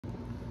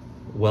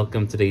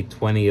Welcome to day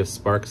 20 of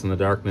Sparks in the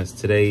Darkness.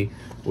 Today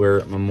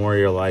we're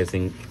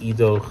memorializing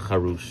Ido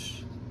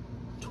Harush.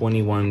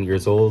 21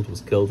 years old,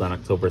 was killed on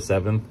October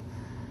 7th.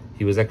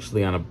 He was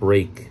actually on a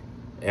break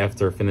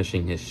after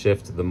finishing his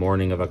shift the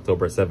morning of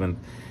October 7th,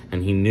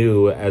 and he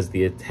knew as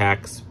the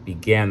attacks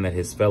began that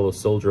his fellow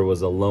soldier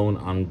was alone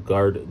on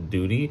guard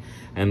duty,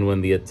 and when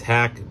the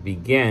attack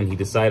began, he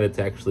decided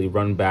to actually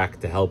run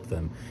back to help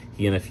them.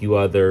 He and a few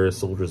other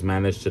soldiers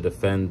managed to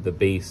defend the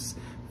base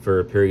for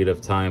a period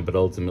of time, but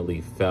ultimately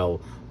fell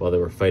while they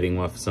were fighting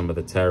off some of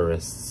the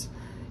terrorists.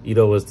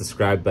 Ido was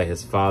described by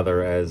his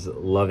father as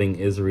loving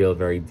Israel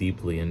very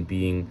deeply and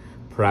being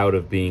proud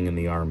of being in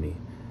the army.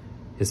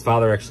 His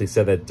father actually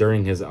said that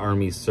during his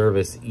army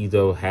service,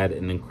 Ido had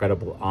an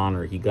incredible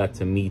honor. He got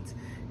to meet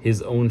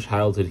his own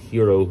childhood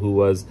hero, who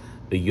was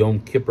the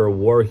Yom Kippur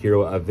war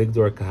hero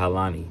Avigdor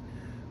Kahalani,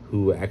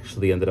 who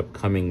actually ended up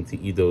coming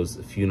to Ido's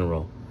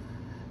funeral.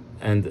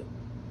 And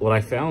what I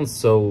found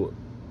so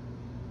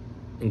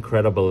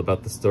incredible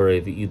about the story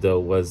of Ido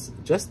was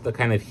just the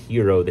kind of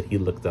hero that he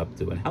looked up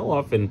to. And how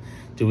often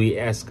do we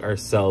ask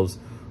ourselves,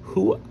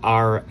 who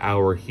are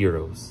our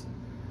heroes?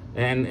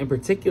 And in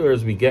particular,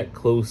 as we get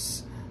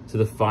close to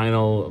the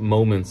final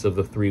moments of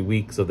the 3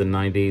 weeks of the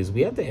 9 days,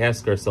 we have to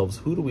ask ourselves,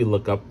 who do we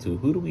look up to?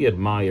 Who do we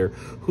admire?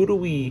 Who do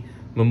we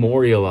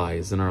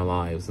memorialize in our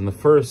lives? And the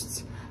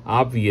first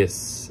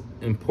obvious,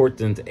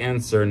 important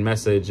answer and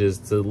message is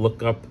to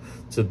look up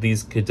to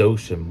these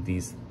Kedoshim,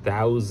 these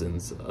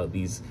thousands of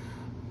these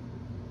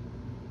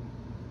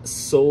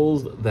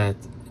souls that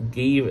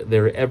gave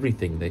their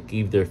everything, that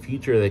gave their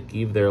future, that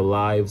gave their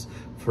lives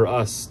for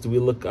us. Do we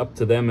look up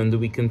to them, and do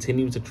we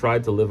continue to try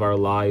to live our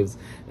lives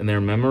in their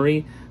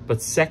memory?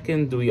 But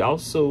second, do we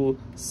also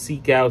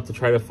seek out to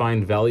try to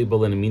find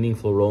valuable and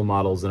meaningful role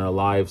models in our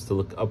lives to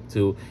look up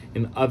to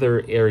in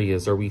other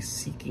areas? Are we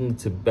seeking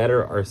to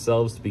better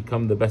ourselves, to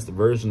become the best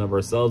version of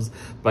ourselves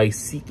by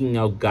seeking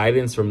out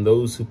guidance from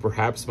those who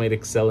perhaps might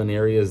excel in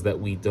areas that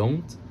we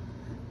don't?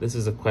 This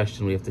is a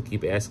question we have to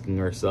keep asking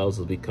ourselves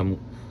as we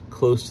come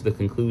close to the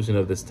conclusion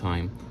of this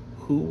time.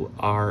 Who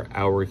are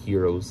our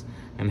heroes,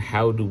 and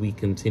how do we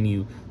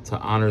continue to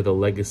honor the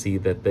legacy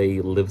that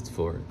they lived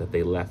for, that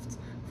they left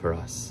for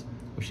us?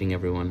 Wishing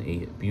everyone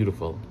a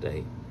beautiful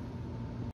day.